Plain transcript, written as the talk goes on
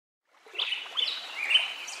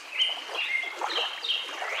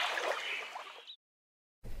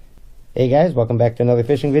Hey guys, welcome back to another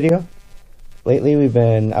fishing video. Lately we've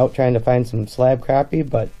been out trying to find some slab crappie,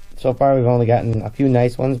 but so far we've only gotten a few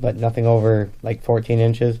nice ones, but nothing over like 14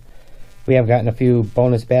 inches. We have gotten a few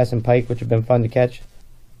bonus bass and pike, which have been fun to catch.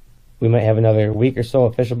 We might have another week or so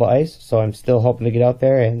of fishable ice, so I'm still hoping to get out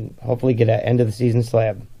there and hopefully get an end of the season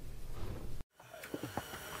slab.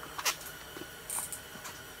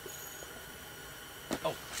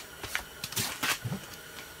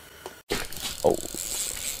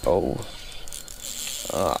 Oh,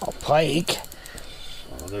 pike.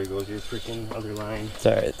 Oh, there goes your freaking other line. It's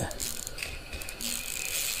alright.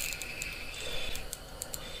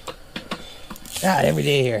 God, every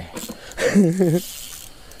day here.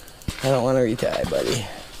 I don't want to retie, buddy.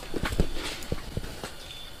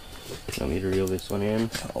 Want me to reel this one in?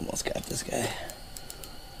 Almost got this guy.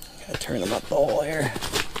 Gotta turn him up the hole here.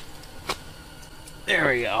 There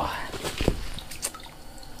we go.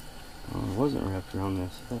 Oh, it wasn't wrapped around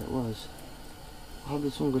this. I thought it was. How did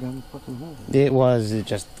this one go down the fucking hole? It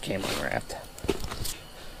just came unwrapped.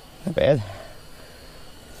 Not bad.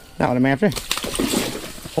 Not what I'm after.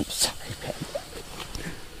 Oh, sorry, Pat.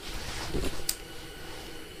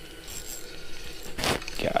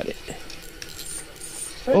 Got it.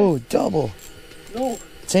 Hey. Oh, double. No.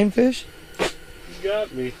 Same fish? You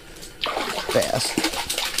got me. Bass.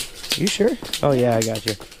 You sure? Oh, yeah, I got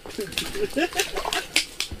you.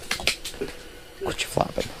 What you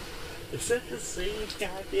flopping? Is that the same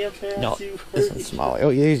goddamn bass? No, this one's smaller. Oh,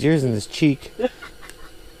 yeah, yours in this cheek. There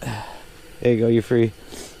you go, you're free.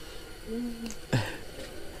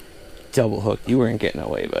 Double hooked. You weren't getting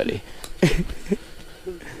away, buddy. Oh my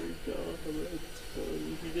god, that's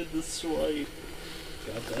funny. He did the swipe.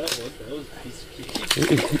 Got that one. That was a piece of cake.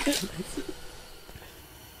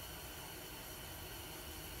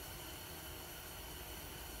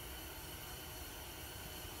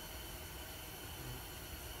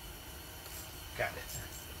 Got it.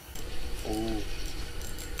 Oh.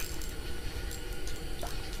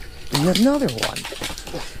 Another one.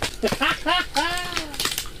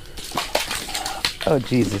 Oh,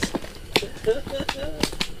 Jesus.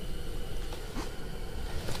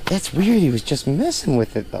 That's weird. He was just messing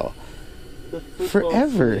with it, though.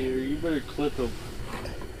 Forever. You better clip him.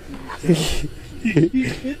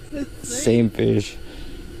 Same fish.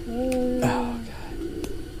 Oh, God.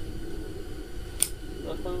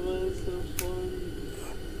 Oh, that's so funny.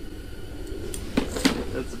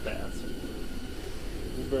 That's a bass.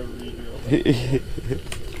 You better re-reel.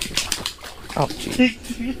 Oh, jeez.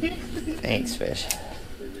 Thanks, fish.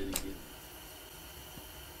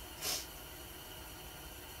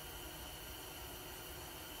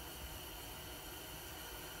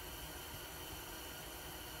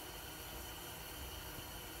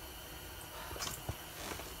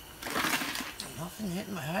 Nothing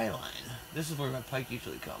hitting my high line. This is where my pike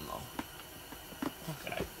usually come, though.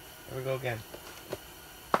 Okay, here we go again.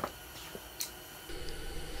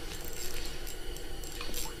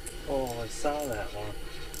 Oh, I saw that one.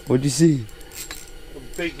 What'd you see? A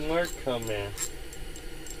big mark come in.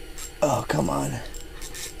 Oh, come on.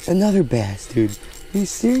 Another bass, dude. Are you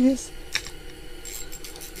serious?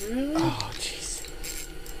 Really? Oh, jeez.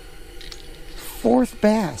 Fourth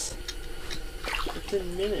bass.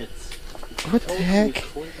 Within minutes. What the heck?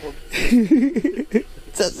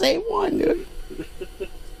 It's the same one, dude.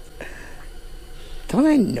 Don't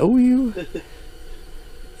I know you?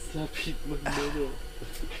 Stop eating my middle.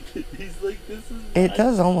 He's like, this is It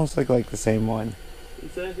does almost look like the same one.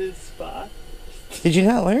 Is that his spot? Did you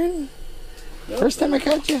not learn? No, First time I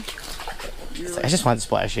caught you? You're I just wanted to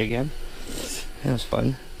splash you again. That was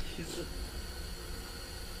fun.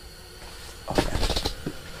 Okay.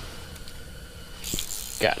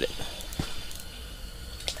 Got it.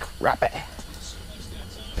 Crappie.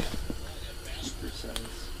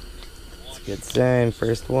 It's a good sign.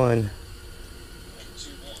 First one.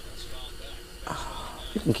 Oh,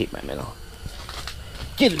 you can keep my minnow.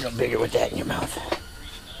 Get a little bigger with that in your mouth.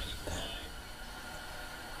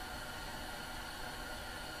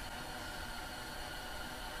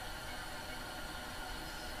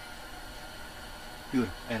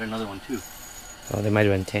 Dude, I had another one too. Oh, they might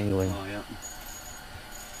have been tangling. Oh, yeah.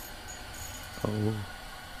 Oh.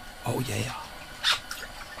 Oh, yeah.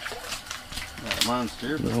 Not a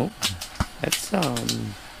monster, but... No. That's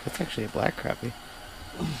actually a black crappie.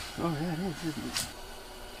 Oh, yeah, it is, isn't it?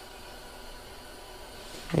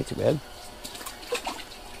 Ain't too bad.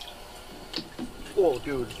 Oh,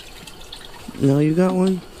 dude. No, you got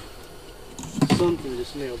one? Something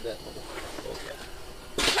just nailed that one. Oh, yeah.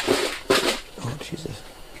 Oh, Jesus.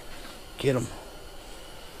 Get him.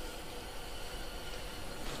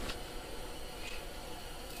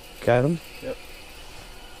 Got him? Yep.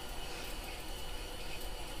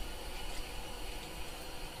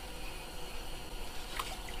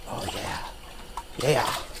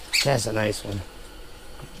 Yeah, that's a nice one.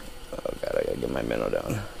 Oh god, I gotta get my minnow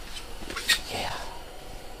down. Yeah.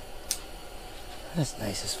 That's the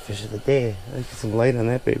nicest fish of the day. Let's get some light on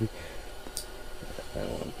that baby. I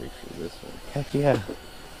want to picture this one. Heck yeah.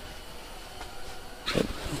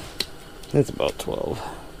 That's about 12.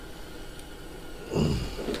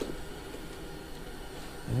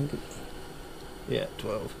 Yeah,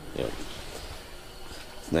 12. Yep.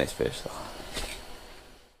 It's a nice fish though.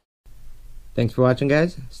 Thanks for watching,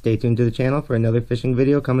 guys. Stay tuned to the channel for another fishing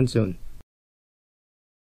video coming soon.